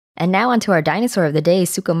And now onto our dinosaur of the day,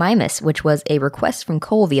 Suchomimus, which was a request from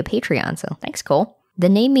Cole via Patreon. So thanks, Cole. The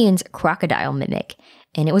name means crocodile mimic,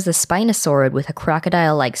 and it was a Spinosaurid with a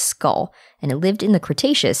crocodile-like skull, and it lived in the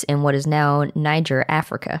Cretaceous in what is now Niger,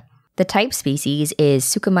 Africa. The type species is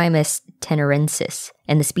Suchomimus tenerensis,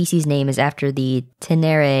 and the species name is after the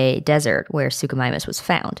Ténéré Desert where Suchomimus was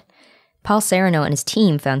found. Paul Sereno and his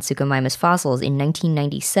team found Suchomimus fossils in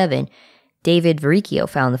 1997. David Varrichhio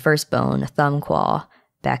found the first bone, a thumb claw,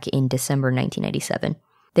 back in December 1997.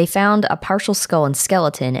 They found a partial skull and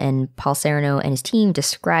skeleton, and Paul Sereno and his team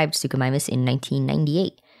described Suchomimus in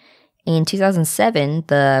 1998. In 2007,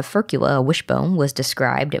 the furcula, a wishbone, was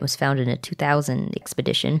described. It was found in a 2000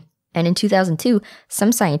 expedition. And in 2002,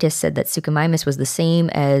 some scientists said that Suchomimus was the same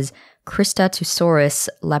as Cristatusaurus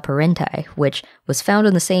lapparenti, which was found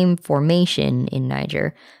in the same formation in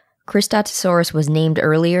Niger. Cristatusaurus was named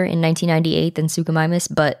earlier in 1998 than Suchomimus,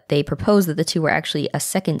 but they proposed that the two were actually a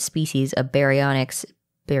second species of Baryonyx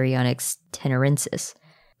tenerensis.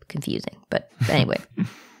 Confusing, but anyway.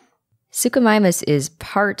 Suchomimus is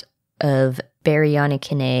part of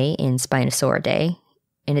Baryonychinae in Spinosauridae,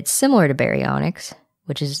 and it's similar to Baryonyx,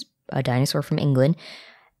 which is a dinosaur from England,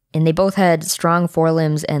 and they both had strong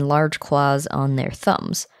forelimbs and large claws on their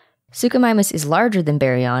thumbs. Suchomimus is larger than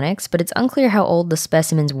Baryonyx, but it's unclear how old the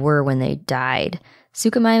specimens were when they died.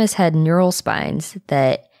 Suchomimus had neural spines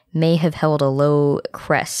that may have held a low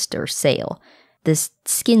crest or sail. This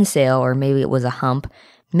skin sail, or maybe it was a hump,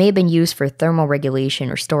 may have been used for thermal regulation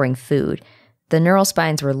or storing food. The neural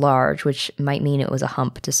spines were large, which might mean it was a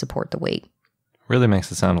hump to support the weight. Really makes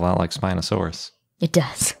it sound a lot like Spinosaurus. It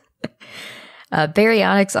does.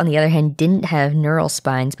 Baryonyx, on the other hand, didn't have neural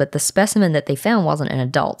spines, but the specimen that they found wasn't an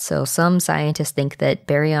adult, so some scientists think that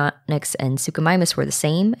Baryonyx and Suchomimus were the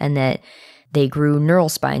same, and that they grew neural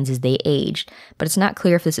spines as they aged, but it's not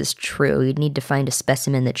clear if this is true. You'd need to find a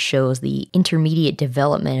specimen that shows the intermediate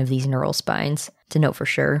development of these neural spines to know for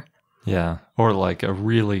sure. Yeah, or like a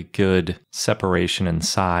really good separation in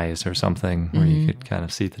size or something where you could kind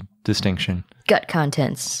of see the distinction. Gut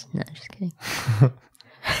contents. No, just kidding.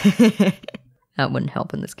 That wouldn't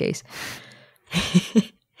help in this case.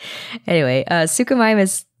 Anyway,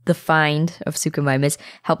 Suchomimus, the find of Suchomimus,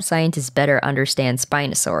 helped scientists better understand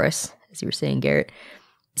Spinosaurus, as you were saying, Garrett.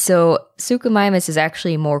 So Suchomimus is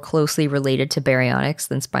actually more closely related to Baryonyx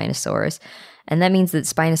than Spinosaurus, and that means that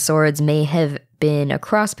Spinosaurids may have been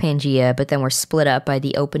across Pangaea, but then were split up by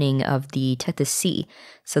the opening of the Tethys Sea.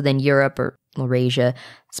 So then Europe or Laurasia,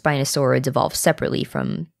 Spinosaurids evolved separately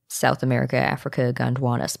from South America, Africa,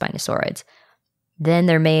 Gondwana Spinosaurids. Then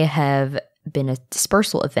there may have been a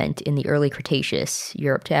dispersal event in the early Cretaceous,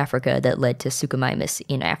 Europe to Africa, that led to Suchomimus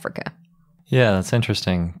in Africa. Yeah, that's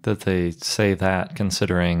interesting that they say that,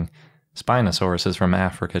 considering Spinosaurus is from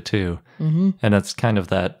Africa too. Mm-hmm. And it's kind of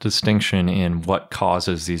that distinction in what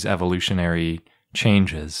causes these evolutionary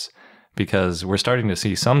changes, because we're starting to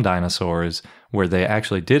see some dinosaurs where they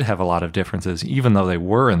actually did have a lot of differences, even though they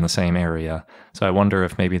were in the same area. So I wonder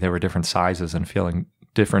if maybe there were different sizes and filling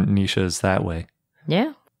different niches that way.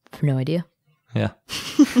 Yeah, I have no idea. Yeah.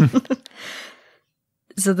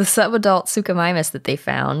 So the subadult Suchomimus that they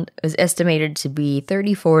found was estimated to be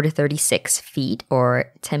 34 to 36 feet,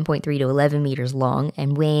 or 10.3 to 11 meters long,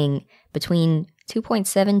 and weighing between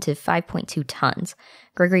 2.7 to 5.2 tons.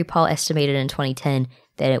 Gregory Paul estimated in 2010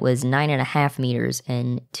 that it was 9.5 meters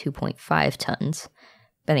and 2.5 tons.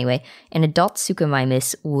 But anyway, an adult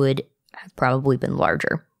Suchomimus would have probably been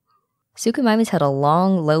larger. Suchomimus had a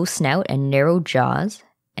long, low snout and narrow jaws,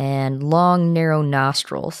 and long, narrow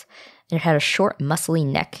nostrils. And it had a short, muscly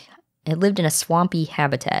neck. It lived in a swampy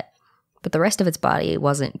habitat, but the rest of its body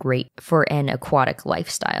wasn't great for an aquatic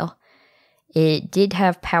lifestyle. It did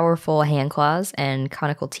have powerful hand claws and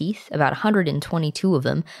conical teeth, about 122 of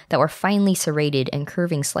them, that were finely serrated and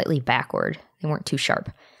curving slightly backward. They weren't too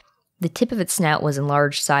sharp. The tip of its snout was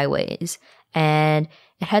enlarged sideways, and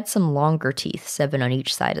it had some longer teeth, 7 on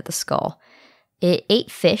each side of the skull. It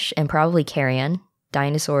ate fish and probably carrion,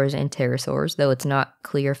 dinosaurs and pterosaurs, though it's not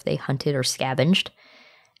clear if they hunted or scavenged.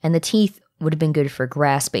 And the teeth would have been good for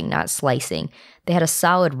grasping, not slicing. They had a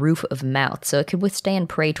solid roof of mouth, so it could withstand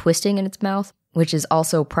prey twisting in its mouth, which is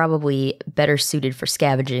also probably better suited for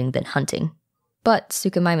scavenging than hunting. But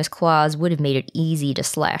Suchomimus claws would have made it easy to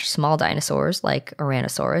slash small dinosaurs like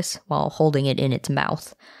Tyrannosaurus while holding it in its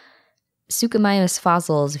mouth. Suchomimus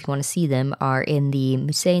fossils, if you want to see them, are in the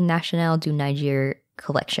Musée National du Niger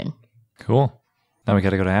collection. Cool. Now we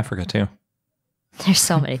got to go to Africa too. There's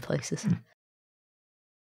so many places.